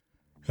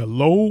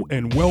Hello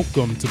and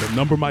welcome to the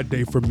Number My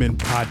Day for Men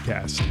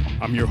podcast.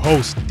 I'm your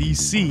host,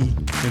 DC,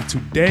 and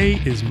today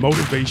is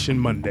Motivation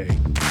Monday.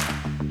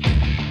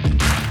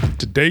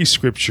 Today's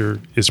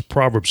scripture is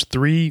Proverbs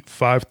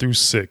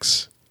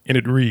 3:5-6, and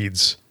it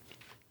reads,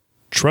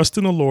 "Trust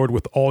in the Lord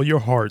with all your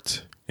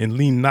heart and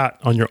lean not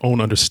on your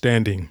own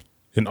understanding.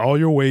 In all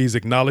your ways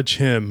acknowledge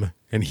him,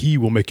 and he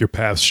will make your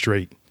path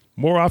straight."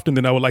 More often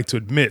than I would like to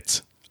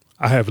admit,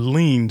 I have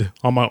leaned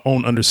on my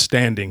own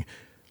understanding.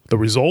 The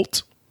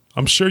result?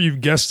 I'm sure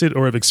you've guessed it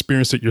or have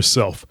experienced it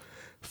yourself.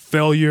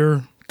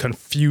 Failure,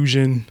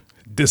 confusion,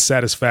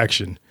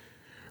 dissatisfaction.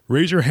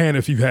 Raise your hand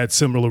if you've had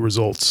similar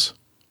results.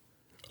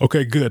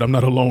 Okay, good. I'm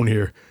not alone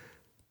here.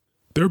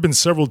 There have been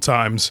several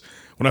times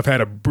when I've had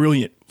a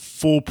brilliant,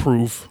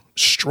 foolproof,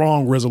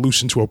 strong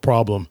resolution to a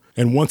problem,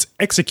 and once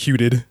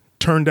executed,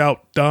 turned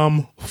out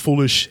dumb,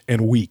 foolish,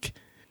 and weak.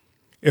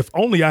 If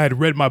only I had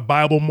read my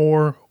Bible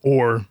more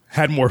or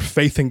had more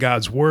faith in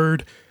God's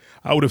word,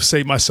 I would have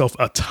saved myself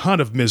a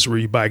ton of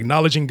misery by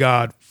acknowledging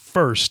God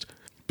first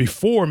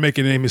before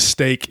making a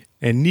mistake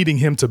and needing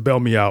him to bail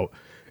me out.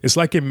 It's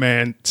like a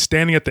man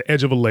standing at the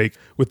edge of a lake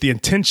with the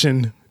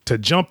intention to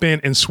jump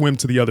in and swim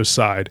to the other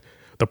side.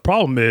 The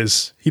problem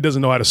is he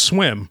doesn't know how to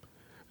swim.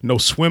 No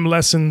swim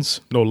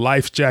lessons, no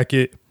life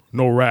jacket,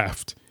 no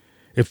raft.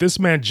 If this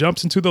man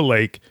jumps into the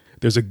lake,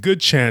 there's a good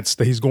chance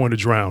that he's going to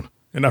drown.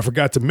 And I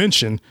forgot to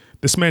mention,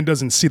 this man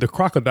doesn't see the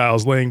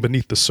crocodiles laying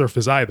beneath the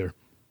surface either.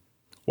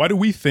 Why do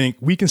we think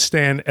we can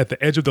stand at the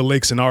edge of the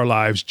lakes in our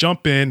lives,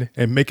 jump in,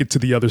 and make it to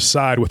the other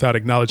side without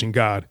acknowledging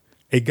God?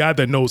 A God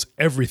that knows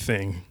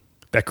everything,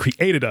 that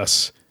created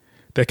us,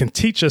 that can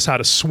teach us how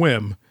to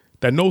swim,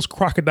 that knows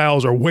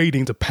crocodiles are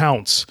waiting to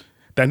pounce,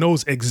 that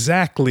knows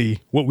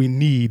exactly what we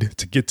need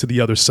to get to the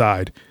other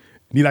side.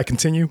 Need I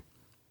continue?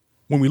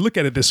 When we look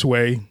at it this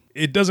way,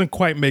 it doesn't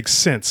quite make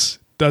sense,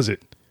 does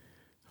it?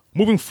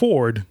 Moving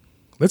forward,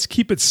 let's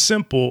keep it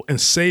simple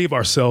and save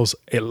ourselves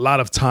a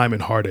lot of time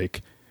and heartache.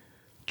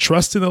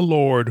 Trust in the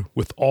Lord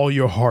with all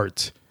your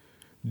heart.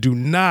 Do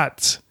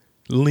not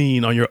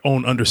lean on your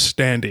own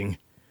understanding.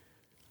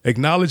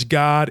 Acknowledge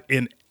God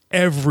in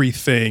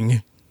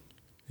everything,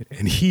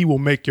 and he will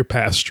make your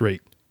path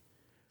straight.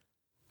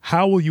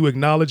 How will you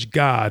acknowledge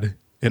God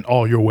in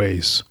all your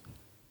ways?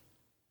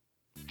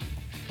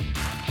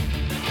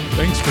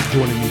 Thanks for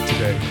joining me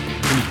today.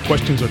 Any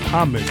questions or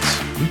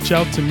comments, reach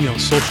out to me on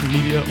social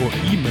media or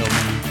email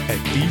me at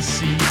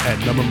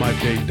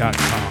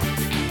dc@numbermyday.com.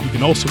 You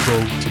can also go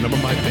to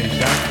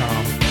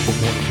numbermyday.com for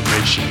more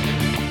information.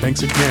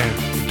 Thanks again.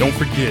 Don't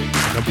forget,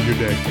 number your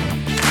day.